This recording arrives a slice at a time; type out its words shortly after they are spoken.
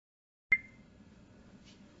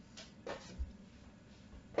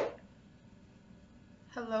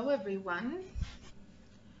Hello everyone,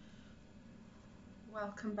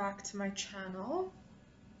 welcome back to my channel.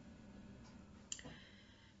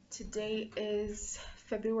 Today is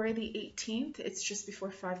February the 18th, it's just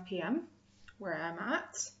before 5 p.m. where I'm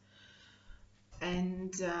at,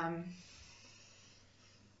 and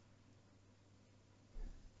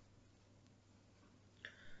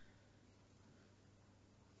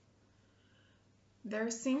there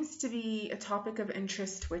seems to be a topic of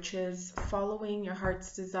interest, which is following your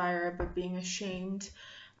heart's desire but being ashamed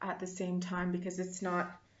at the same time because it's not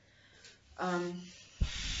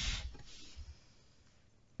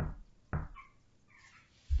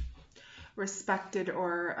respected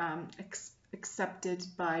or accepted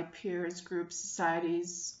by peers, groups,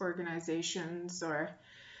 societies, organizations, or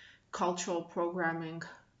cultural programming.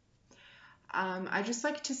 I just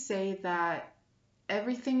like to say that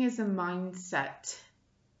everything is a mindset.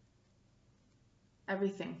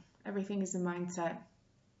 Everything is a mindset.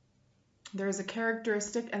 There's a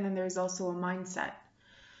characteristic and then there's also a mindset.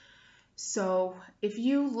 So if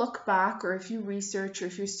you look back or if you research or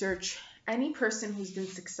if you search any person who's been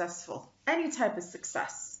successful, any type of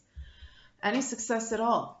success, any success at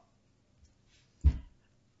all,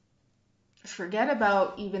 forget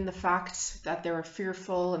about even the fact that they were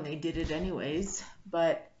fearful and they did it anyways,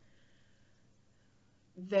 but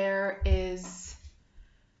there is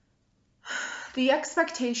the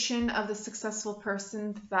expectation of the successful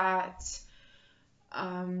person that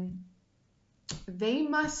they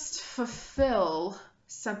must fulfill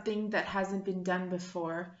something that hasn't been done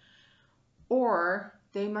before, or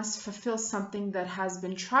they must fulfill something that has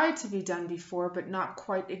been tried to be done before, but not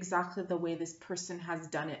quite exactly the way this person has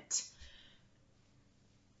done it.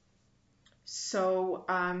 So,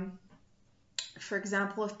 for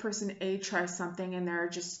example, if person A tries something and they're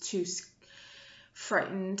just too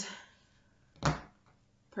frightened,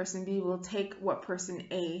 person B will take what person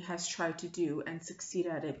A has tried to do and succeed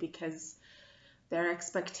at it because their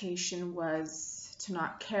expectation was to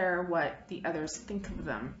not care what the others think of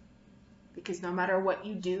them. Because no matter what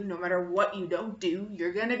you do, no matter what you don't do,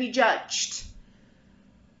 you're going to be judged.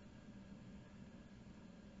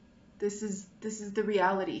 This is the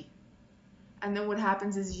reality. And then what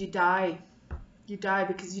happens is you die. You die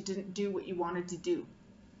because you didn't do what you wanted to do.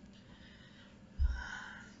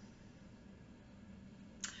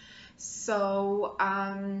 So,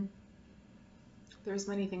 there's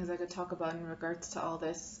many things I could talk about in regards to all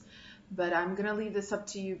this, but I'm going to leave this up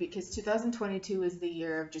to you because 2022 is the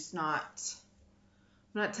year of just I'm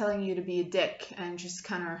not telling you to be a dick and just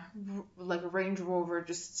kind of like a Range Rover,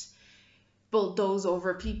 just bulldoze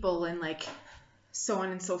over people and like so on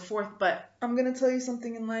and so forth. But I'm going to tell you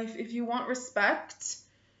something in life. If you want respect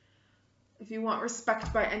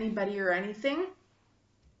by anybody or anything,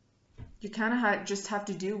 you kind of just have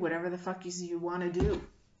to do whatever the fuck you want to do.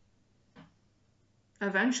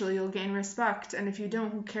 Eventually you'll gain respect, and if you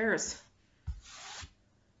don't, who cares?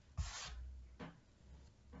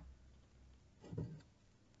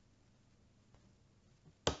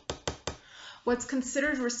 What's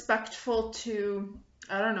considered respectful to,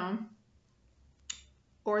 I don't know,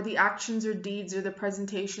 or the actions or deeds or the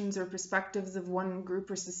presentations or perspectives of one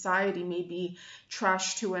group or society may be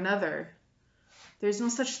trash to another. There's no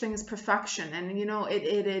such thing as perfection, and you know,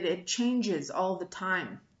 it changes all the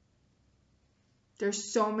time. There's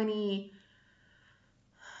so many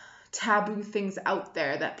taboo things out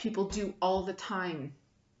there that people do all the time,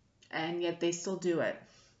 and yet they still do it,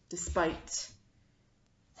 despite.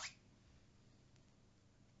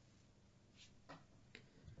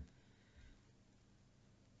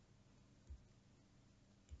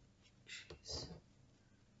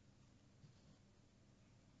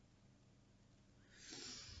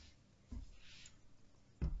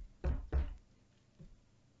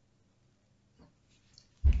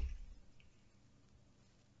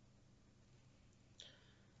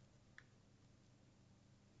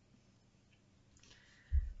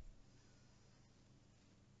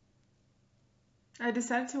 I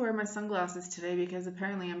decided to wear my sunglasses today because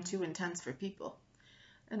apparently I'm too intense for people.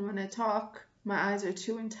 And when I talk, my eyes are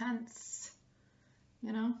too intense,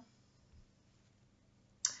 you know?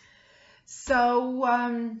 So,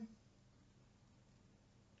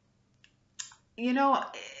 you know,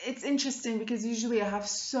 it's interesting because usually I have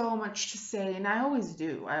so much to say, and I always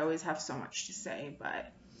do. I always have so much to say,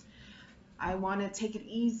 but I want to take it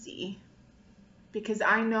easy because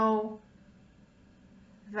I know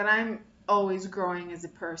that I'm always growing as a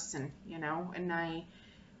person, you know, and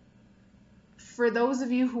for those of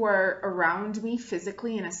you who are around me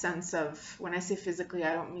physically, in a sense of, when I say physically,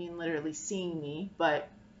 I don't mean literally seeing me, but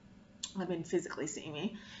physically seeing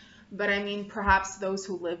me, but I mean perhaps those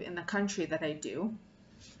who live in the country that I do.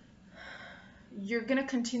 you're going to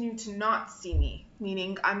continue to not see me,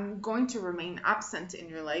 meaning I'm going to remain absent in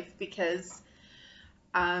your life because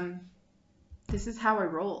this is how I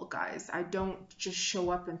roll, guys. I don't just show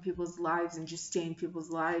up in people's lives and just stay in people's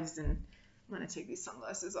lives. And I'm going to take these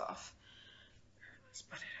sunglasses off. Let's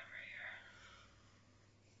put it over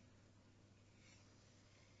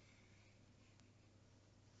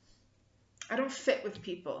here. I don't fit with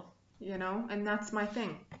people, you know, and that's my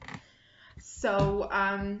thing. So,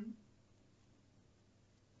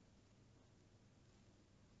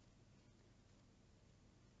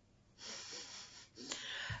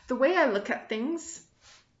 the way I look at things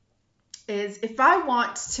is if I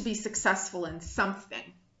want to be successful in something,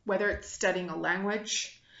 whether it's studying a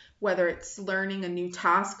language, whether it's learning a new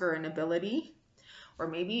task or an ability, or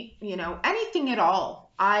maybe, you know, anything at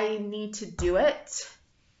all, I need to do it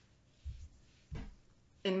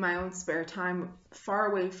in my own spare time,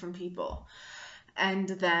 far away from people. And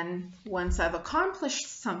then once I've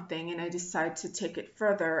accomplished something and I decide to take it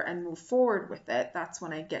further and move forward with it, that's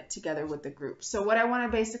when I get together with the group. So what I want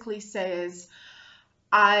to basically say is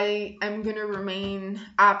I am going to remain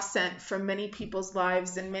absent from many people's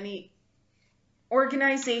lives and many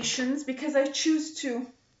organizations because I choose to.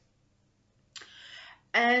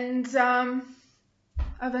 And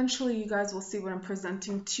eventually you guys will see what I'm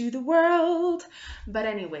presenting to the world. But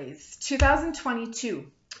anyways, 2022.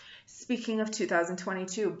 Speaking of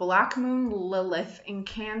 2022, Black Moon Lilith in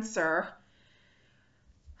Cancer,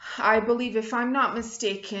 I believe, if I'm not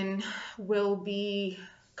mistaken, will be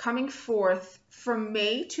coming forth from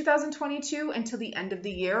May 2022 until the end of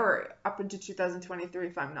the year, or up into 2023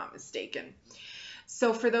 if I'm not mistaken.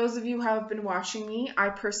 So for those of you who have been watching me, I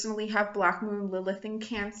personally have Black Moon Lilith in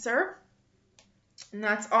Cancer. And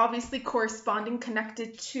that's obviously corresponding,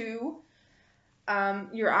 connected to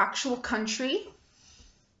your actual country,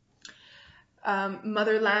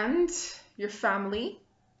 motherland, your family,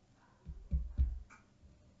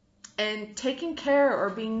 and taking care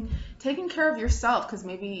of yourself, because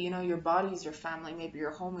maybe, you know, your body is your family, maybe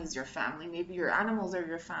your home is your family, maybe your animals are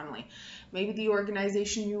your family, maybe the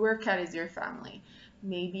organization you work at is your family,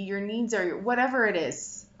 maybe your needs are whatever it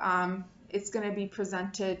is. It's going to be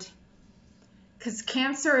presented because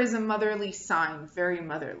Cancer is a motherly sign, very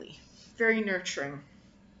motherly, very nurturing,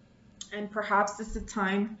 and perhaps it's a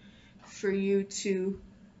time for you to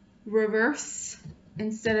reverse.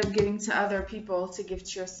 Instead of giving to other people, to give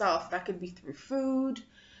to yourself. That could be through food,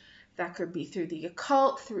 that could be through the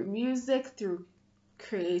occult, through music, through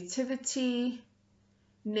creativity,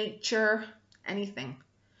 nature, anything.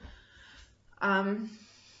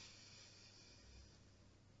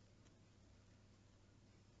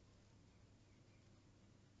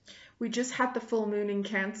 We just had the full moon in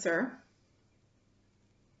Cancer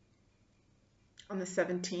on the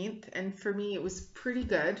 17th, and for me it was pretty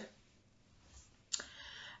good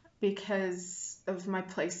because of my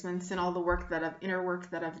placements and all the inner work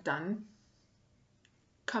that I've done,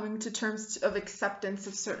 coming to terms of acceptance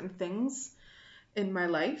of certain things in my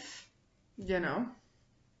life, you know.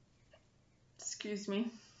 Excuse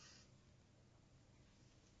me.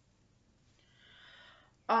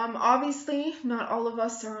 Obviously, not all of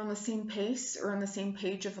us are on the same pace or on the same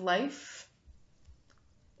page of life.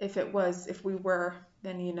 If we were,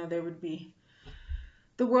 then, you know,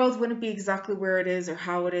 the world wouldn't be exactly where it is or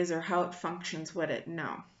how it functions, would it?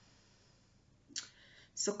 No.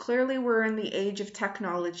 So clearly we're in the age of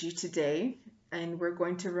technology today, and we're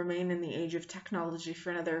going to remain in the age of technology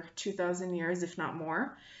for another 2,000 years, if not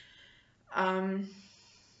more.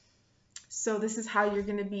 So this is how you're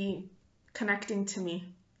going to be connecting to me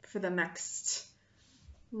for the next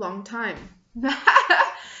long time.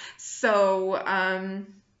 So,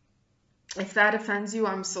 if that offends you,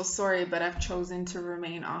 I'm so sorry, but I've chosen to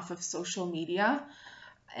remain off of social media,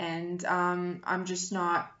 and I'm just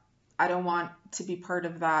not, I don't want to be part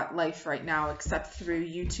of that life right now, except through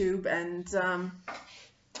YouTube and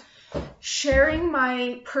sharing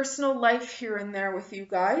my personal life here and there with you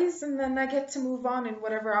guys, and then I get to move on in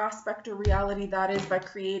whatever aspect or reality that is by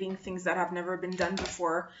creating things that have never been done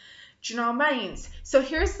before. Do you know what I mean? So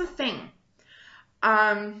here's the thing.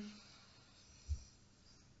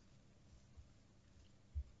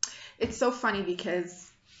 It's so funny because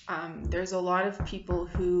there's a lot of people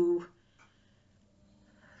who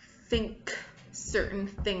think certain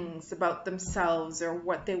things about themselves or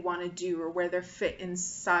what they want to do or where they're fit in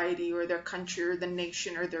society or their country or the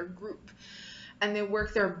nation or their group, and they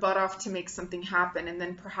work their butt off to make something happen, and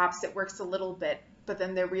then perhaps it works a little bit, but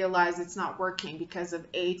then they realize it's not working because of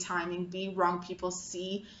A, timing, B, wrong people,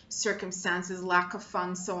 C, circumstances, lack of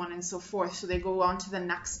funds, so on and so forth. So they go on to the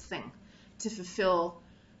next thing to fulfill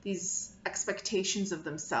these expectations of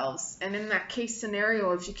themselves. And in that case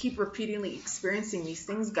scenario, if you keep repeatedly experiencing these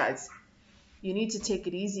things, guys, you need to take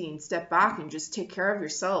it easy and step back and just take care of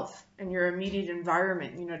yourself and your immediate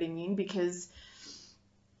environment, you know what I mean? Because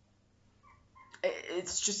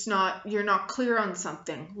it's just not, you're not clear on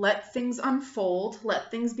something. Let things unfold, let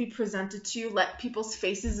things be presented to you, let people's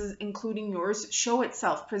faces, including yours, show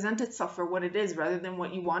itself, present itself for what it is rather than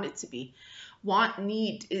what you want it to be. Want,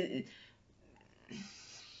 need.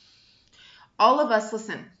 All of us,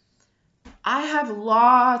 listen, I have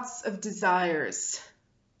lots of desires.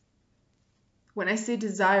 When I say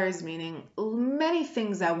desires, meaning many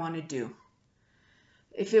things I want to do.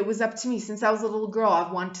 If it was up to me, since I was a little girl,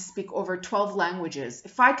 I've wanted to speak over 12 languages.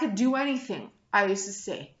 If I could do anything, I used to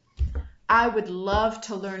say, I would love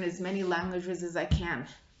to learn as many languages as I can.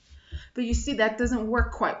 But you see, that doesn't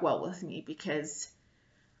work quite well with me because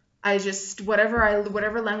I just,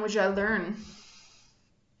 whatever language I learn,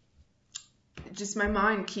 just my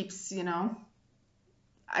mind keeps,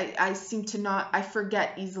 I seem to not, I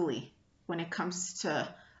forget easily when it comes to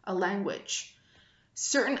a language.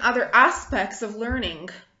 Certain other aspects of learning,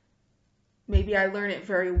 maybe I learn it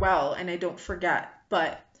very well and I don't forget.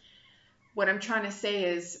 But what I'm trying to say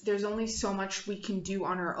is there's only so much we can do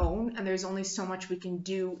on our own, and there's only so much we can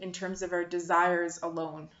do in terms of our desires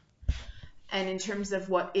alone and in terms of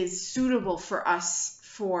what is suitable for us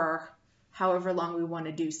for however long we want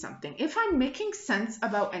to do something. If I'm making sense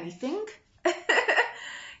about anything,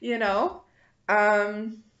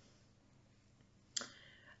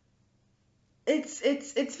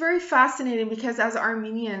 It's very fascinating because as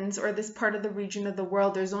Armenians, or this part of the region of the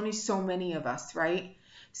world, there's only so many of us, right?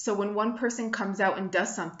 So when one person comes out and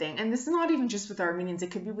does something, and this is not even just with Armenians,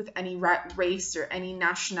 it could be with any race or any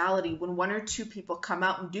nationality, when one or two people come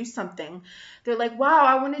out and do something, they're like, wow,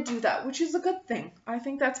 I want to do that, which is a good thing. I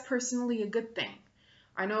think that's personally a good thing.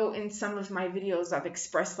 I know in some of my videos I've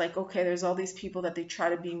expressed like, okay, there's all these people that they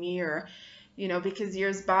try to be me, or, because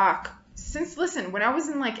years back, when I was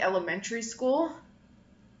in like elementary school,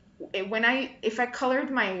 if I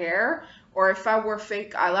colored my hair or if I wore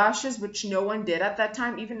fake eyelashes, which no one did at that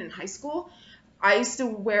time, even in high school, I used to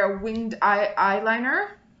wear winged eyeliner.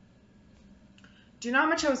 Do you know how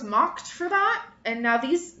much I was mocked for that? And now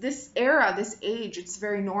this age, it's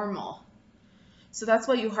very normal. So that's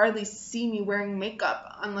why you hardly see me wearing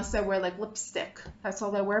makeup unless I wear like lipstick. That's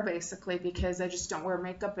all I wear basically, because I just don't wear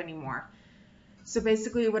makeup anymore. So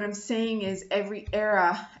basically what I'm saying is every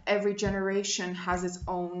era, every generation has its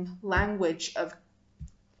own language of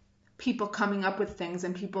people coming up with things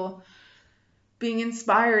and people being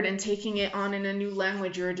inspired and taking it on in a new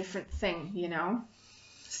language or a different thing,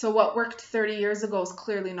 So what worked 30 years ago is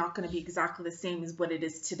clearly not going to be exactly the same as what it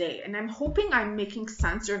is today. And I'm hoping I'm making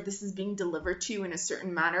sense, or if this is being delivered to you in a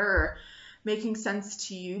certain manner, or making sense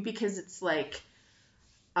to you, because it's like,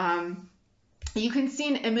 you can see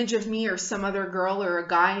an image of me or some other girl or a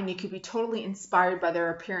guy, and you could be totally inspired by their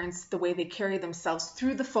appearance, the way they carry themselves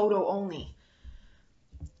through the photo only.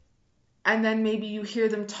 And then maybe you hear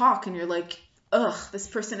them talk and you're like, ugh, this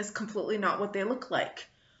person is completely not what they look like.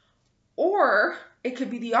 Or it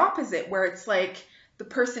could be the opposite, where it's like the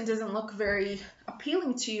person doesn't look very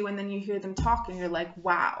appealing to you, and then you hear them talk and you're like,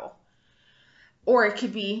 wow. Or it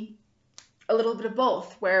could be a little bit of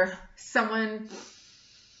both, where someone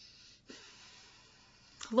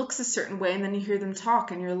looks a certain way and then you hear them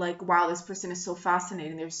talk and you're like, wow, this person is so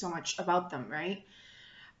fascinating. There's so much about them, right?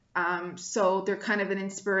 So they're kind of an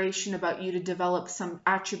inspiration about you to develop some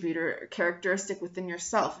attribute or characteristic within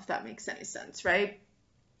yourself, if that makes any sense, right?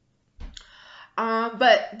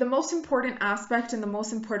 But the most important aspect and the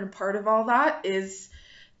most important part of all that is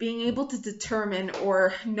being able to determine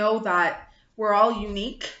or know that we're all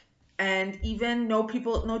unique, and even no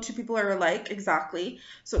two people are alike exactly.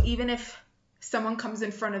 So even if someone comes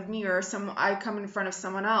in front of me, or I come in front of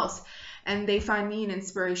someone else and they find me an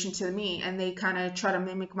inspiration to me and they kind of try to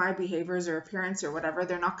mimic my behaviors or appearance or whatever,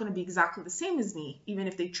 they're not going to be exactly the same as me, even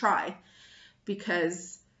if they try,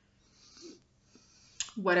 because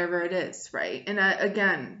whatever it is, right? And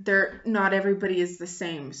again, not everybody is the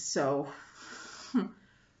same, so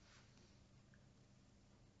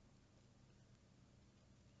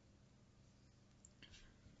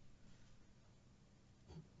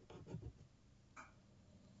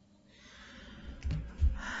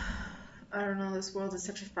I don't know, this world is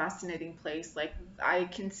such a fascinating place. Like, I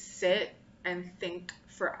can sit and think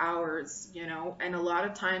for hours, and a lot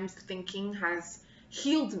of times thinking has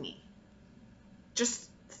healed me. Just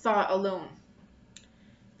thought alone.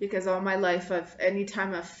 Because all my life,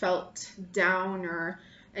 anytime I've felt down or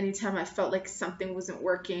Anytime I felt like something wasn't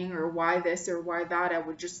working or why this or why that, I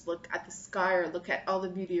would just look at the sky or look at all the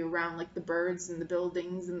beauty around, like the birds and the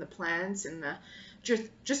buildings and the plants and the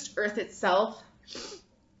just earth itself,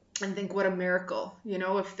 and think what a miracle. You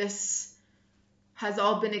know, if this has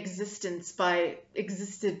all been existed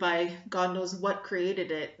by God knows what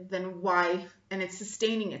created it, then why, and it's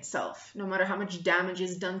sustaining itself no matter how much damage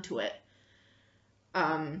is done to it.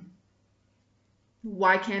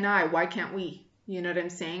 Why can't we? You know what I'm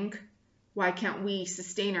saying? Why can't we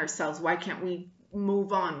sustain ourselves? Why can't we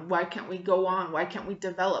move on? Why can't we go on? Why can't we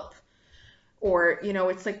develop? Or, you know,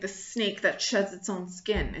 it's like the snake that sheds its own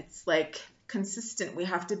skin. It's like consistent. We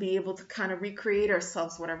have to be able to kind of recreate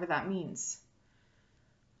ourselves, whatever that means,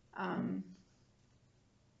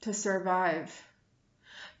 to survive.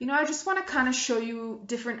 You know, I just want to kind of show you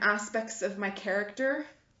different aspects of my character,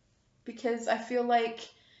 because I feel like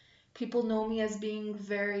people know me as being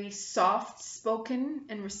very soft-spoken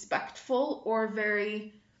and respectful, or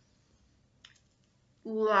very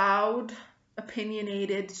loud,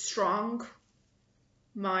 opinionated,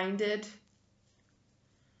 strong-minded,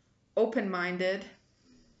 open-minded,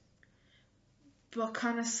 but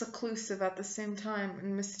kind of seclusive at the same time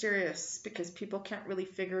and mysterious, because people can't really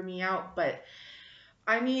figure me out. But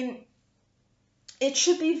I mean, it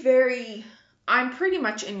should be very, I'm pretty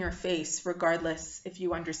much in your face regardless if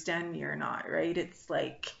you understand me or not, right? It's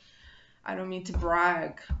like, I don't mean to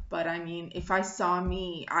brag, but I mean, if I saw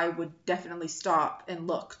me, I would definitely stop and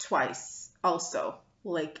look twice also,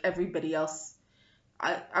 like everybody else.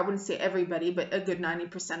 I wouldn't say everybody, but a good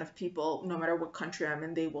 90% of people, no matter what country I'm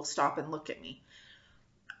in, they will stop and look at me.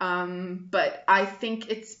 But I think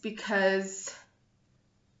it's because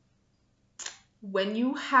when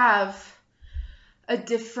you have a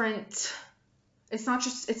different, it's not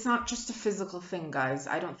just a physical thing, guys.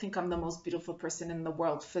 I don't think I'm the most beautiful person in the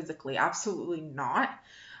world physically. Absolutely not.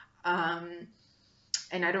 And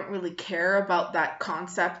I don't really care about that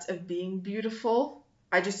concept of being beautiful.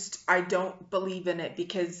 I don't believe in it,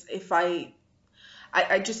 because if I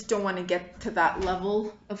just don't want to get to that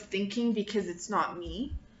level of thinking, because it's not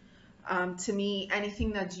me. To me,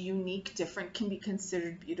 anything that's unique, different, can be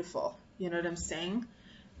considered beautiful. You know what I'm saying?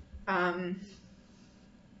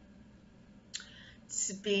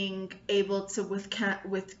 Being able to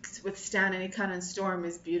withstand any kind of storm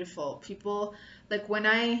is beautiful. People, like when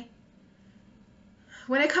I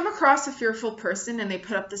come across a fearful person and they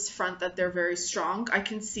put up this front that they're very strong, I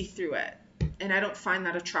can see through it, and I don't find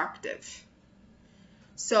that attractive.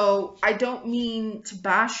 So I don't mean to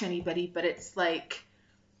bash anybody, but it's like,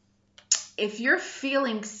 if you're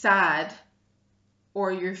feeling sad,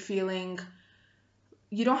 or you're feeling,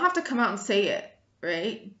 you don't have to come out and say it,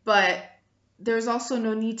 right? But there's also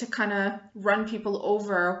no need to kind of run people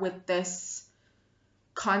over with this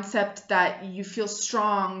concept that you feel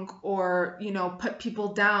strong, or, you know, put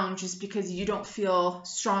people down just because you don't feel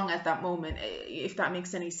strong at that moment, if that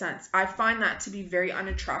makes any sense. I find that to be very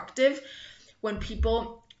unattractive, when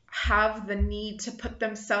people have the need to put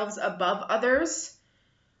themselves above others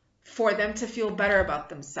for them to feel better about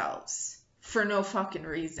themselves for no fucking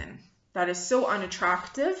reason. That is so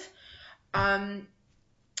unattractive. And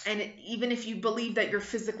even if you believe that you're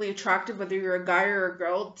physically attractive, whether you're a guy or a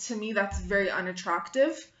girl, to me, that's very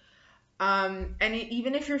unattractive.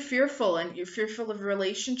 Even if you're fearful and you're fearful of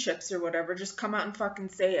relationships or whatever, just come out and fucking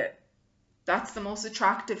say it. That's the most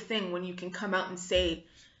attractive thing, when you can come out and say,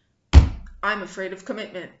 I'm afraid of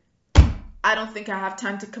commitment. I don't think I have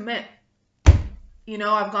time to commit. You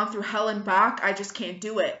know, I've gone through hell and back. I just can't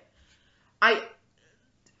do it.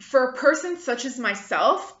 For a person such as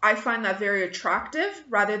myself, I find that very attractive,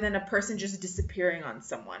 rather than a person just disappearing on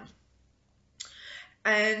someone.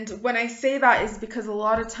 And when I say that is because a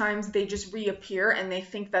lot of times they just reappear and they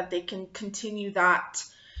think that they can continue that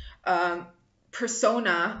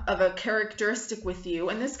persona of a characteristic with you.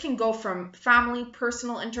 And this can go from family,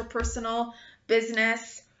 personal, interpersonal,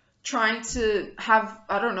 business, trying to have,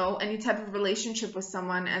 I don't know, any type of relationship with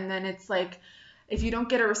someone. And then it's like, if you don't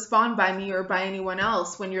get a response by me or by anyone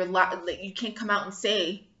else when you can't come out and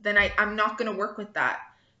say, then I'm not going to work with that.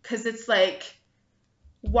 Because it's like,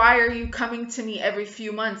 why are you coming to me every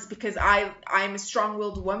few months? Because I'm a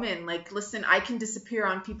strong-willed woman. Like, listen, I can disappear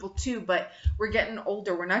on people too, but we're getting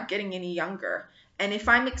older. We're not getting any younger. And if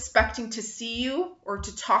I'm expecting to see you or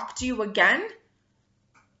to talk to you again,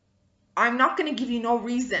 I'm not going to give you no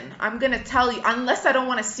reason. I'm going to tell you, unless I don't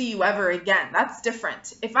want to see you ever again. That's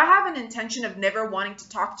different. If I have an intention of never wanting to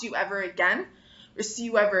talk to you ever again or see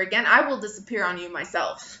you ever again, I will disappear on you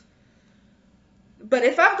myself. But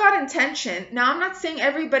if I've got intention, now I'm not saying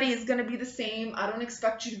everybody is going to be the same. I don't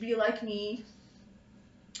expect you to be like me.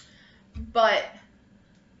 But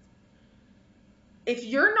if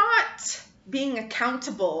you're not being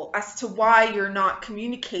accountable as to why you're not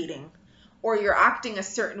communicating, or you're acting a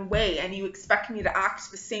certain way and you expect me to act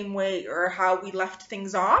the same way or how we left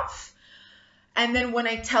things off, and then when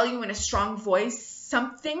I tell you in a strong voice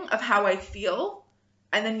something of how I feel,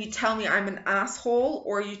 and then you tell me I'm an asshole,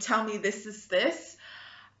 or you tell me this is this,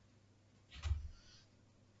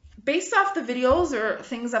 based off the videos or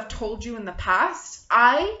things I've told you in the past,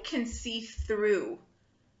 I can see through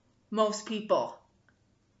most people.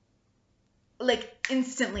 Like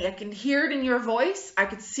instantly. I can hear it in your voice. I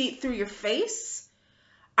could see it through your face.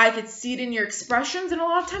 I could see it in your expressions. And a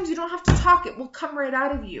lot of times you don't have to talk. It will come right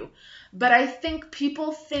out of you. But I think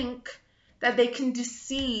people think that they can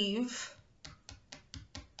deceive,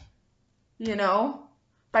 you know,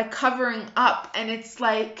 by covering up. And it's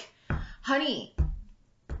like, honey,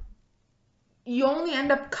 you only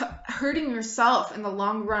end up hurting yourself in the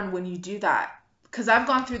long run when you do that. Because I've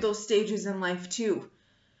gone through those stages in life too.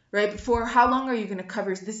 Right? Before, how long are you going to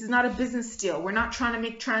cover? This is not a business deal. We're not trying to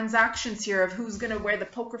make transactions here of who's going to wear the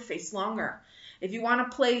poker face longer. If you want to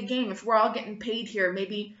play a game, if we're all getting paid here,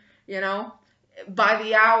 maybe, you know, by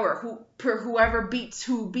the hour, whoever beats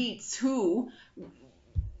who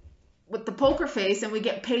with the poker face, and we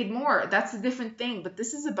get paid more. That's a different thing. But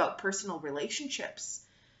this is about personal relationships,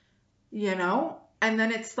 you know? And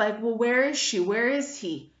then it's like, well, where is she? Where is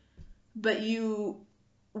he? But you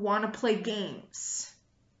want to play games.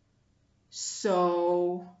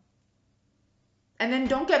 So, and then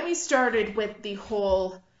don't get me started with the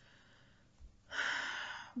whole,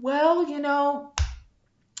 well, you know,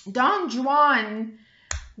 Don Juan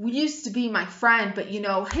used to be my friend, but you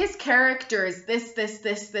know, his character is this,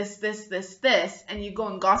 and you go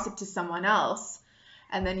and gossip to someone else,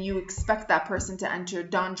 and then you expect that person to enter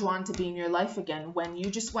Don Juan to be in your life again when you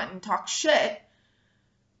just went and talked shit,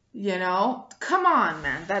 you know? Come on,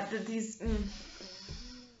 man.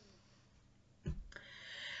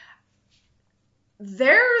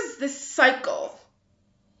 There's this cycle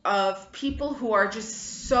of people who are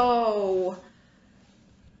just so,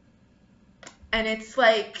 and it's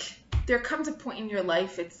like, there comes a point in your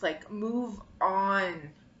life, it's like, move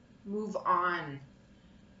on,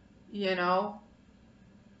 you know,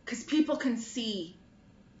 because people can see,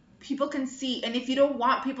 and if you don't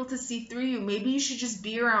want people to see through you, maybe you should just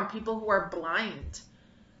be around people who are blind,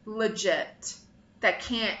 legit, that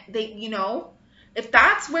can't, you know. If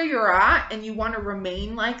that's where you're at and you want to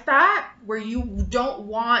remain like that, where you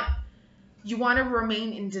want to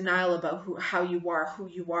remain in denial about how you are, who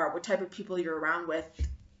you are, what type of people you're around with,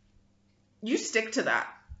 you stick to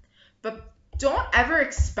that. But don't ever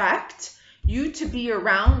expect you to be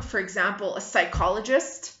around, for example, a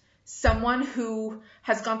psychologist, someone who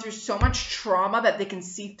has gone through so much trauma that they can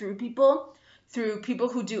see through people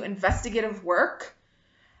who do investigative work,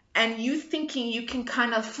 and you thinking you can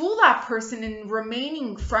kind of fool that person in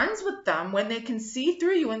remaining friends with them when they can see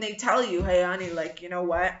through you and they tell you, hey, honey, like, you know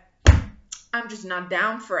what? I'm just not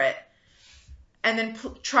down for it. And then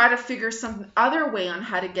try to figure some other way on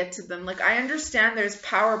how to get to them. Like, I understand there's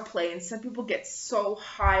power play, and some people get so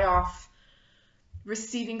high off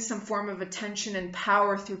receiving some form of attention and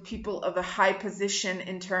power through people of a high position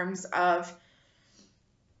in terms of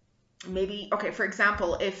maybe, okay, for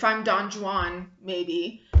example, if I'm Don Juan,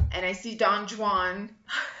 maybe, and I see Don Juan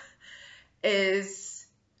is,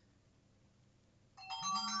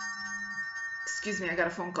 excuse me, I got a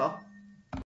phone call.